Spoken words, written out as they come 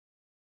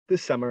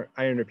This summer,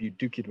 I interviewed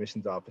Duke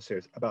admissions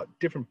officers about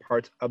different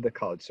parts of the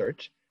college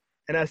search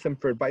and asked them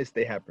for advice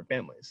they have for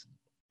families.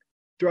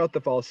 Throughout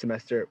the fall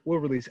semester, we'll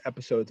release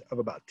episodes of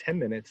about 10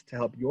 minutes to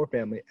help your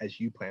family as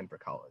you plan for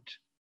college.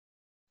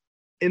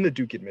 In the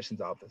Duke admissions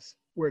office,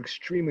 we're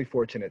extremely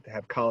fortunate to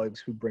have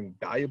colleagues who bring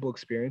valuable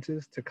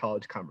experiences to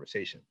college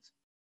conversations.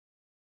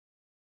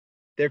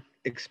 Their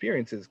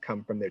experiences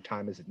come from their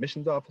time as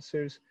admissions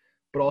officers,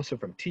 but also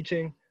from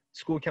teaching,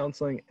 school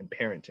counseling, and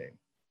parenting.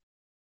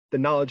 The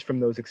knowledge from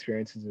those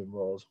experiences and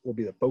roles will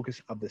be the focus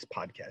of this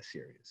podcast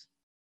series.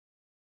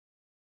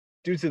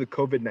 Due to the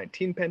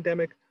COVID-19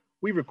 pandemic,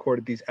 we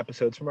recorded these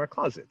episodes from our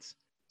closets,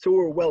 so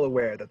we're well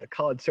aware that the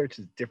college search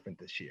is different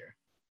this year.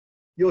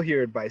 You'll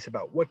hear advice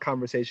about what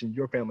conversations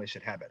your family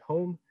should have at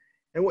home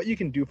and what you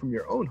can do from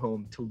your own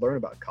home to learn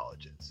about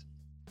colleges.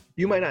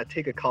 You might not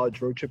take a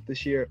college road trip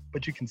this year,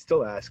 but you can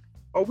still ask,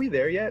 are we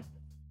there yet?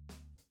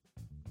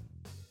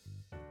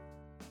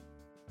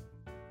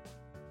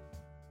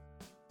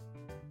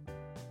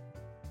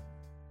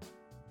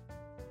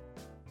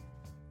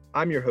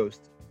 I'm your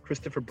host,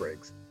 Christopher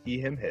Briggs, he,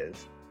 him,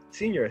 his,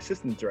 Senior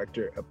Assistant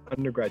Director of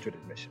Undergraduate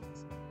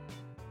Admissions.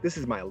 This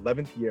is my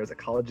 11th year as a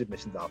college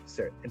admissions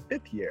officer and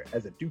 5th year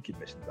as a Duke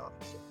admissions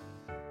officer.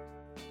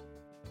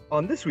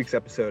 On this week's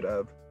episode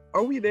of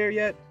Are We There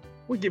Yet?,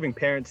 we're giving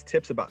parents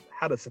tips about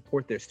how to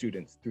support their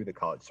students through the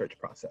college search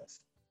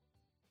process.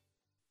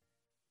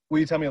 Will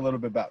you tell me a little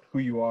bit about who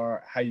you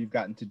are, how you've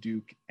gotten to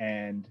Duke,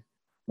 and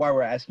why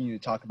we're asking you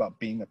to talk about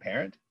being a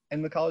parent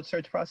in the college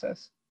search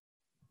process?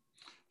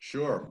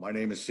 Sure. My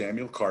name is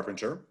Samuel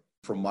Carpenter.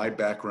 From my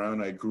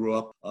background, I grew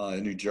up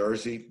in New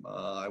Jersey.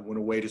 I went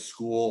away to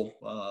school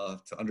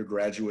to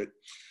undergraduate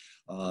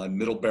in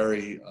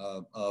Middlebury,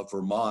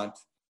 Vermont.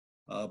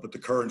 But the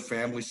current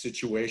family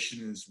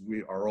situation is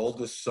our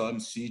oldest son,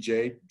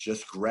 CJ,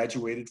 just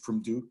graduated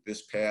from Duke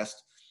this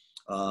past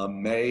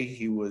May.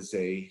 He was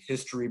a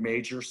history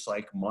major,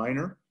 psych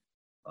minor.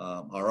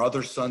 Our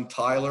other son,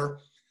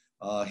 Tyler,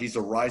 he's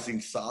a rising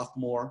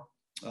sophomore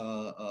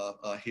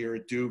here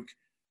at Duke.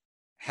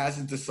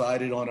 Hasn't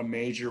decided on a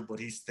major, but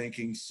he's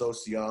thinking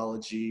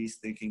sociology, he's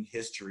thinking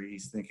history,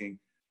 he's thinking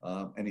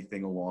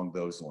anything along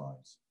those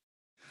lines.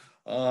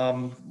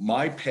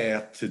 My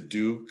path to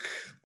Duke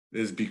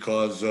is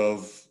because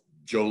of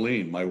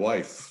Jolene, my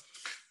wife.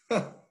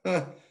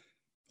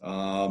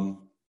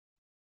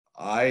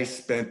 I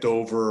spent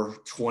over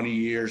 20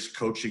 years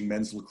coaching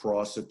men's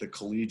lacrosse at the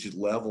collegiate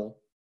level.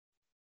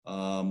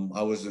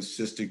 I was an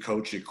assistant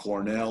coach at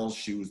Cornell.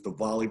 She was the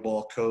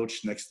volleyball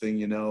coach. Next thing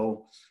you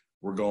know,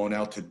 we're going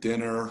out to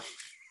dinner.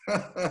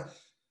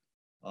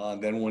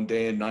 Then one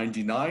day in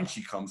 '99,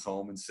 she comes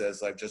home and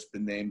says, I've just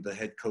been named the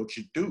head coach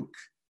at Duke.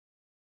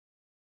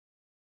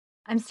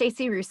 I'm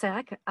Stacy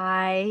Rusak.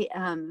 I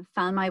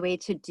found my way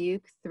to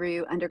Duke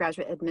through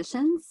undergraduate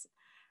admissions.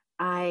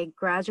 I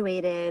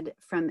graduated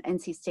from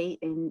NC State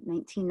in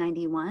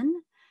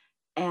 1991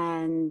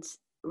 and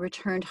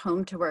returned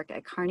home to work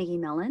at Carnegie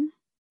Mellon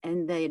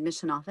in the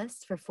admission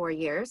office for 4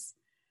 years.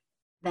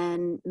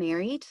 Then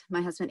married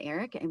my husband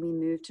Eric, and we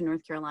moved to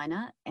North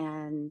Carolina,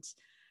 and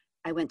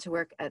I went to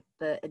work at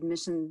the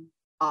admission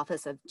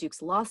office of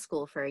Duke's Law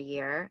School for a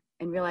year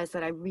and realized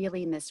that I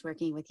really missed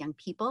working with young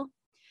people,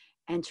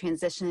 and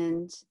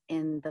transitioned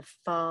in the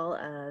fall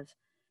of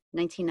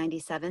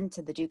 1997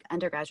 to the Duke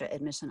undergraduate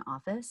admission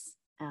office.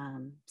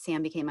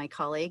 Sam became my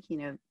colleague,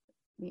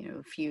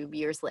 a few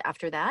years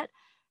after that,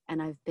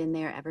 and I've been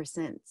there ever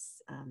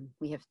since.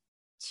 We have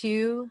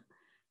 2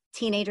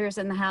 teenagers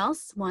in the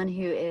house, one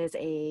who is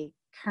a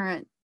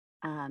current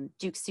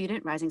Duke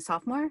student, rising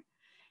sophomore,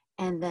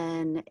 and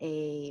then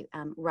a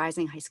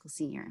rising high school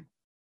senior.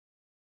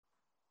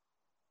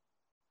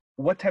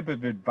 What type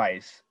of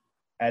advice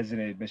as an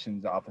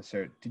admissions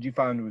officer did you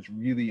find was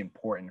really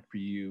important for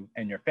you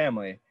and your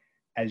family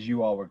as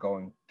you all were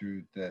going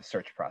through the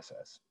search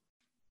process?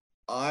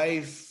 I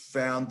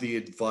found the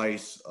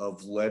advice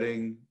of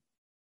letting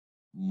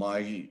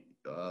my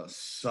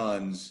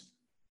sons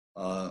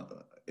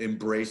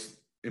embrace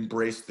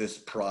this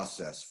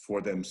process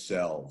for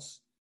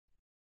themselves.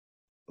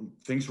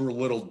 Things were a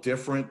little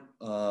different.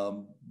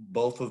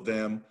 Both of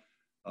them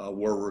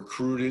were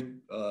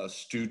recruited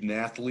student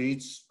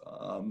athletes,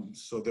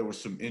 so there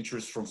was some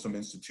interest from some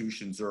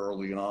institutions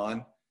early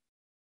on.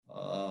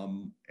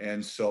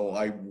 And so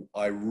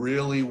I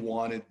really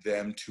wanted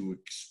them to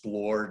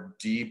explore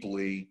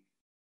deeply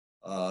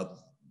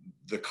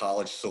the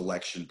college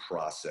selection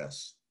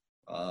process.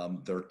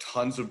 There are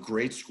tons of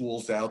great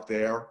schools out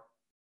there.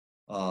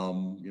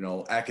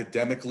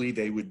 Academically,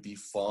 they would be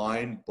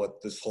fine, but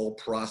this whole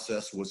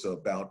process was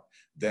about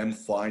them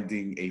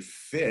finding a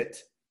fit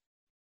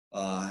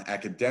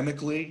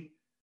academically,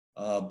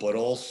 but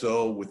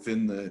also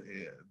within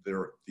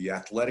the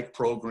athletic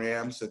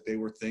programs that they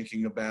were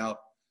thinking about,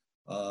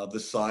 the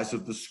size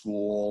of the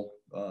school,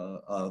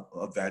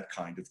 of that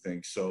kind of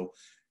thing. So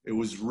it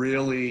was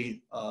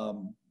really,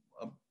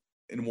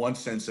 in one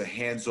sense, a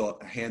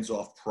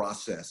hands-off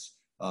process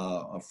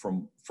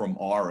from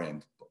our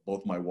end,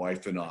 both my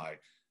wife and I.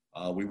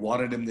 We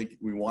wanted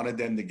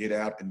them to get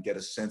out and get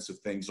a sense of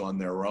things on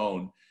their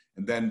own.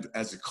 And then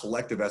as a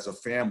collective, as a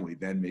family,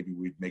 then maybe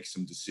we'd make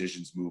some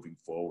decisions moving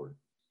forward.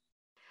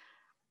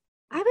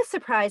 I was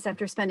surprised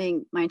after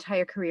spending my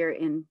entire career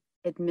in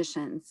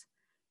admissions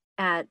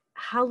at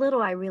how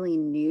little I really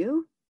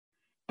knew,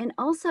 and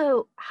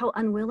also how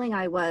unwilling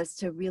I was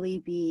to really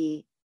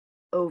be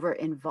over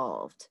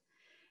involved.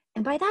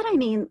 And by that, I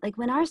mean, like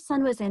when our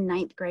son was in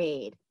ninth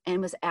grade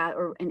and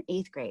or in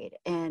eighth grade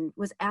and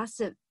was asked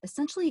to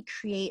essentially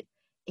create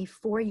a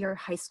 4-year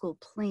high school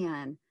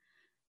plan,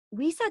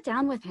 we sat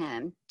down with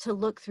him to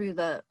look through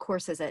the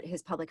courses at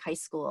his public high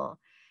school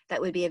that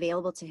would be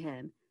available to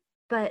him.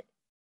 But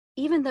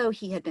even though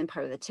he had been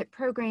part of the TIP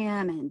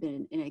program and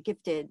been in a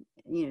gifted,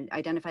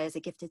 identified as a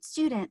gifted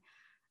student,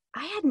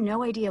 I had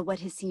no idea what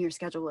his senior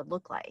schedule would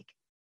look like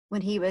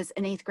when he was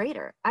an eighth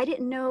grader. I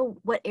didn't know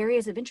what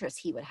areas of interest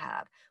he would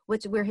have,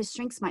 where his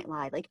strengths might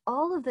lie, like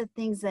all of the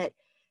things that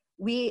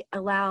we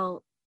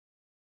allow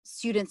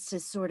students to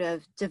sort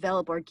of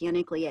develop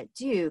organically at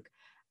Duke.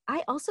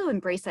 I also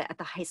embrace it at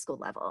the high school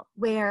level,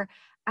 where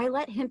I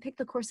let him pick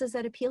the courses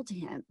that appeal to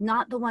him,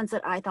 not the ones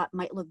that I thought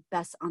might look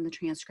best on the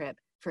transcript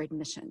for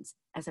admissions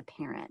as a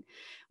parent,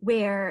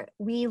 where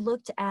we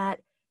looked at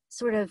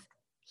sort of,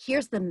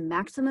 here's the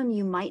maximum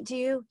you might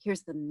do,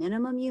 here's the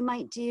minimum you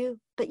might do,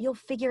 but you'll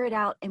figure it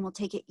out and we'll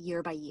take it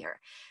year by year.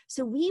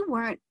 So we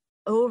weren't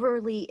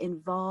overly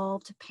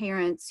involved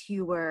parents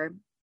who were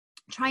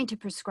trying to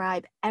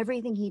prescribe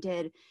everything he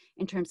did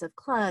in terms of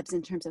clubs,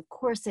 in terms of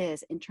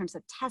courses, in terms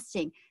of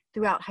testing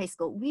throughout high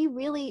school. We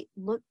really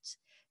looked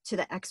to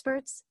the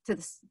experts, to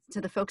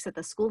the folks at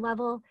the school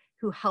level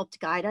who helped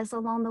guide us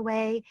along the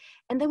way.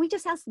 And then we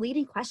just asked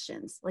leading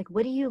questions, like,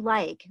 what do you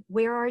like?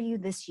 Where are you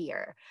this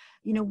year?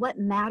 What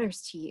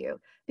matters to you?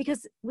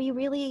 Because we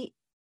really,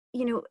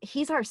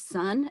 he's our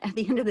son at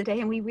the end of the day,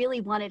 and we really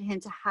wanted him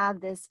to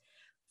have this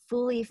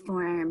fully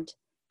formed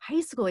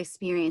high school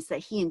experience that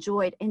he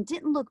enjoyed and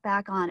didn't look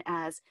back on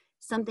as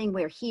something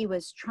where he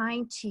was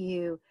trying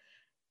to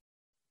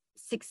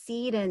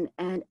succeed and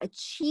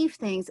achieve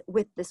things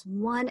with this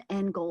one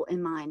end goal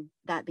in mind,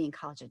 that being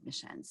college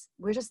admissions.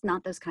 We're just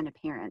not those kind of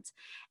parents.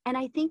 And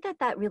I think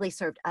that really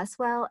served us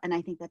well, and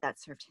I think that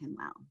served him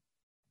well.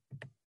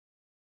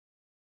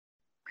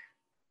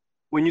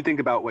 When you think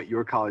about what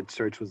your college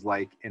search was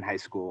like in high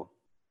school,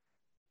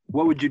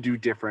 what would you do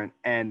different?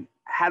 And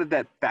how did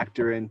that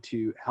factor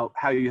into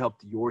how you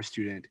helped your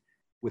student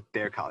with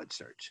their college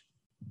search?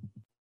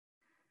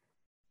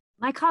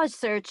 My college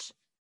search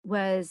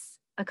was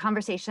a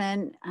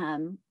conversation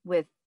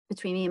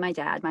between me and my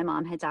dad. My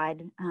mom had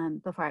died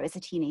before I was a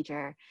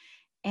teenager.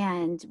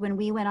 And when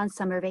we went on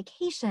summer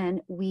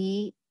vacation,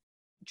 we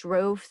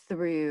drove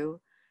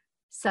through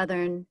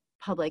Southern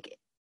public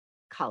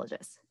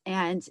colleges.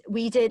 And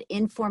we did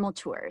informal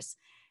tours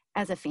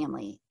as a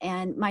family.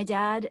 And my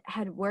dad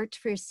had worked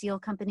for a steel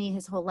company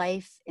his whole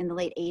life in the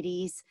late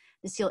 80s.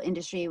 The steel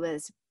industry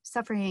was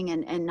suffering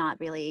and not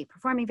really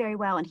performing very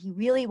well. And he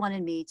really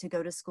wanted me to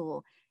go to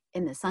school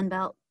in the Sun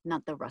Belt,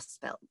 not the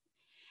Rust Belt.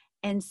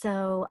 And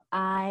so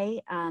I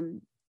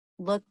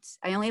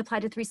only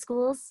applied to 3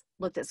 schools,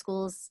 looked at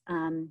schools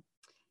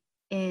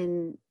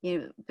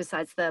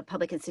besides the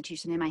public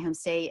institution in my home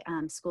state,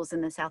 schools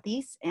in the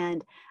Southeast.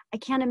 And I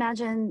can't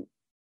imagine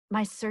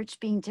my search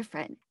being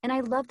different. And I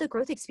love the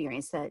growth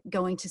experience that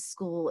going to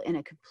school in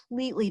a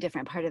completely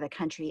different part of the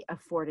country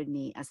afforded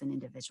me as an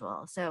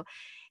individual. So,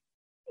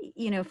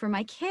 for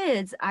my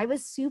kids, I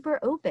was super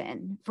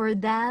open for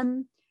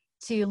them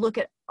to look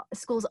at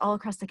schools all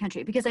across the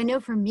country, because I know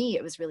for me,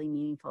 it was really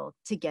meaningful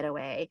to get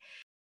away.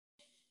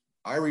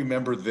 I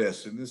remember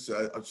this, and this,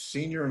 a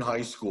senior in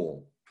high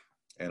school,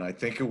 and I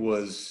think it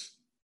was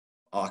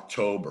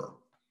October.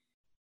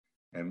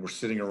 And we're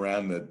sitting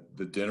around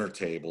the dinner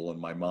table,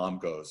 and my mom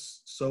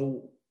goes,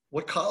 "So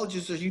what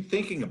colleges are you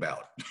thinking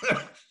about?"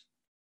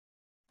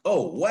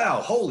 Oh,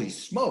 wow. Holy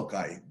smoke.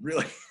 I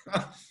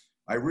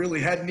really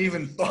hadn't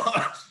even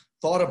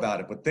thought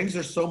about it, but things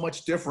are so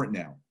much different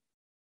now.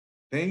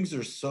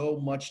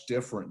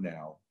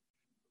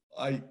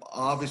 I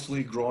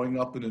obviously, growing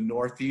up in the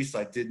Northeast,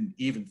 I didn't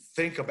even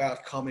think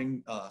about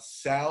coming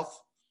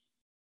south,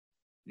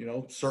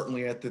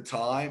 certainly at the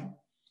time.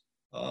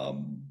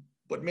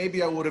 But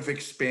maybe I would have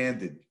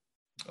expanded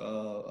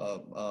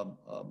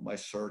my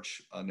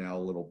search now a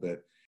little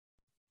bit.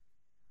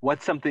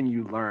 What's something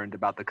you learned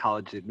about the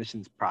college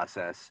admissions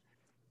process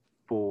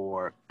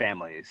for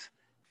families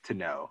to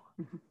know?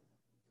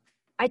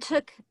 I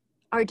took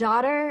our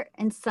daughter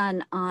and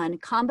son on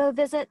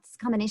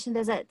combination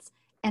visits,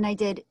 and I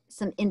did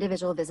some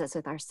individual visits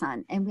with our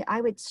son. And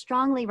I would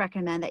strongly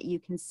recommend that you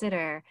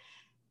consider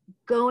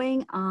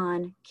going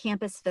on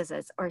campus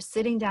visits or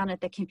sitting down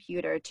at the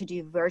computer to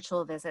do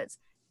virtual visits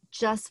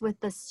just with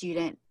the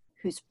student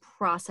whose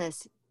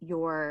process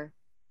you're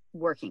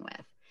working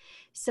with.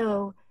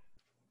 So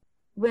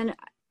when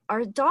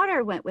our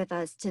daughter went with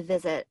us to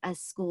visit a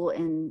school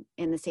in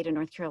the state of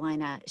North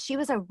Carolina. She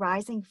was a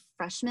rising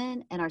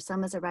freshman and our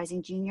son was a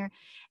rising junior.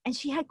 And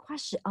she had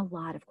a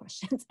lot of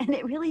questions, and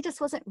it really just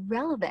wasn't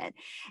relevant.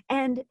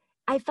 And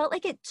I felt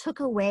like it took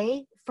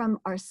away from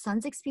our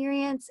son's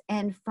experience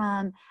and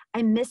I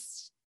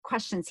missed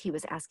questions he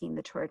was asking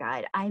the tour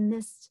guide. I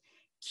missed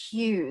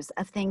cues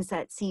of things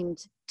that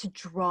seemed to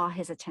draw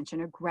his attention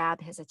or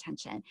grab his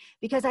attention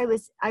because I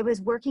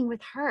was working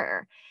with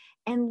her.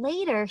 And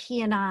later,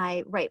 he and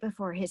I, right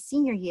before his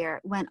senior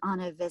year, went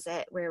on a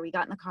visit where we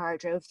got in the car,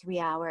 drove 3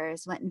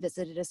 hours, went and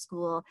visited a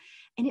school.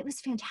 And it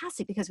was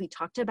fantastic because we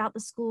talked about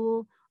the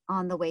school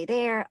on the way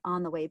there,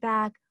 on the way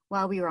back.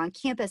 While we were on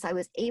campus, I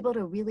was able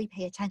to really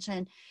pay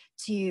attention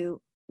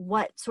to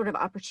what sort of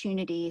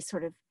opportunities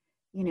sort of,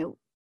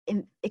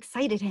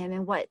 excited him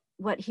and what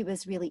he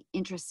was really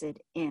interested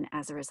in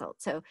as a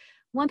result. So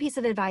one piece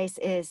of advice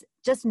is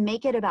just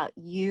make it about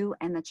you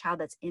and the child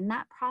that's in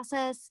that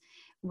process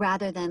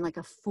rather than like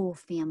a full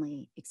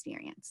family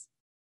experience.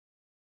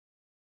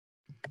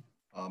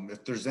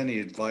 If there's any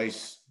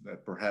advice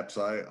that perhaps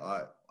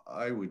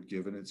I would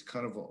give, and it's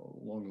kind of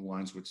along the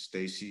lines what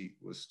Stacy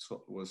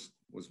was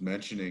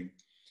mentioning,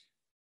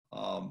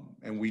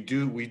 and we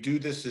do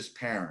this as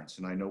parents,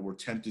 and I know we're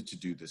tempted to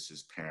do this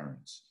as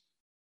parents,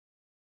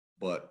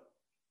 but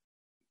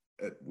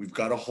we've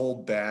got to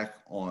hold back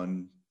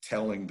on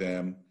telling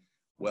them,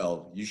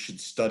 well, you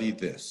should study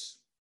this.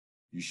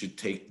 You should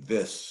take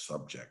this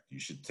subject.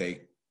 You should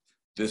take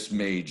this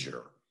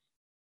major.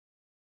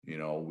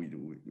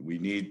 We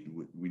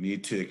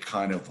need to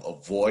kind of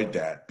avoid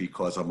that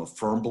because I'm a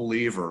firm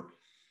believer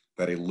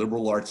that a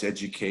liberal arts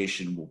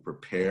education will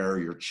prepare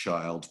your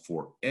child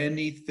for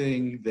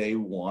anything they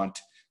want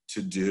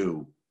to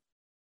do.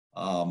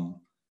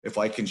 If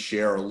I can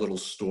share a little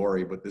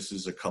story, but this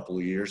is a couple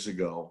of years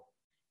ago,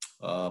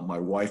 my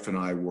wife and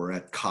I were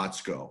at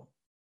Costco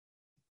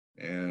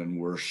and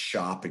we're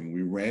shopping.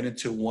 We ran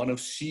into one of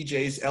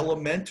CJ's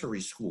elementary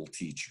school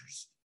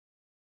teachers.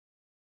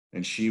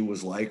 And she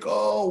was like,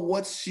 oh,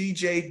 what's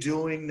CJ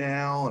doing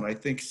now? And I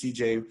think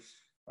he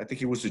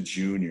was a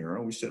junior.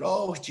 And we said,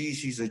 oh,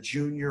 geez, he's a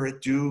junior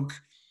at Duke.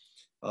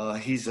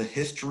 He's a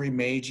history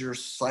major,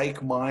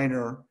 psych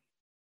minor.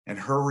 And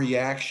her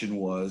reaction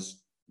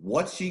was,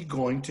 what's he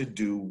going to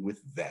do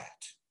with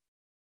that?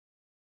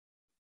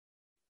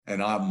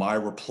 And my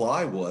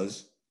reply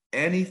was,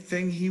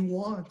 anything he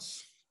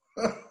wants.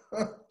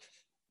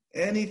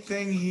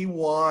 Anything he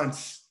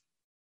wants.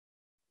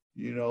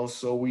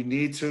 So we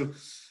need to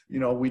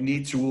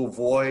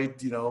avoid,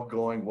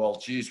 going, well,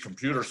 geez,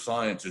 computer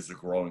science is a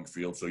growing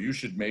field, so you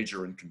should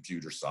major in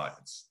computer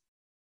science.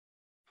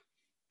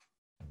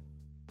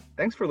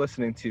 Thanks for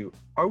listening to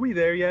Are We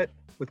There Yet?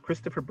 With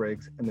Christopher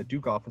Briggs and the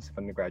Duke Office of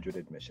Undergraduate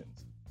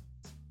Admissions.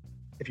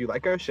 If you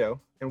like our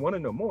show and want to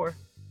know more,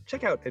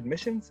 check out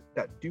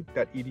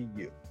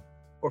admissions.duke.edu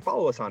or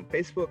follow us on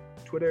Facebook,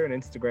 Twitter, and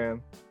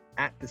Instagram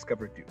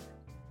 @DiscoverDuke.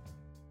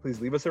 Please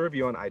leave us a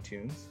review on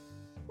iTunes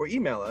or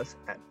email us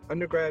at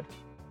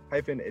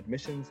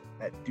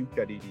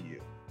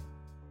undergrad-admissions@duke.edu.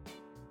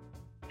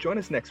 Join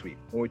us next week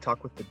when we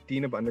talk with the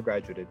Dean of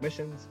Undergraduate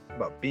Admissions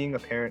about being a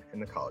parent in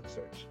the college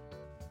search.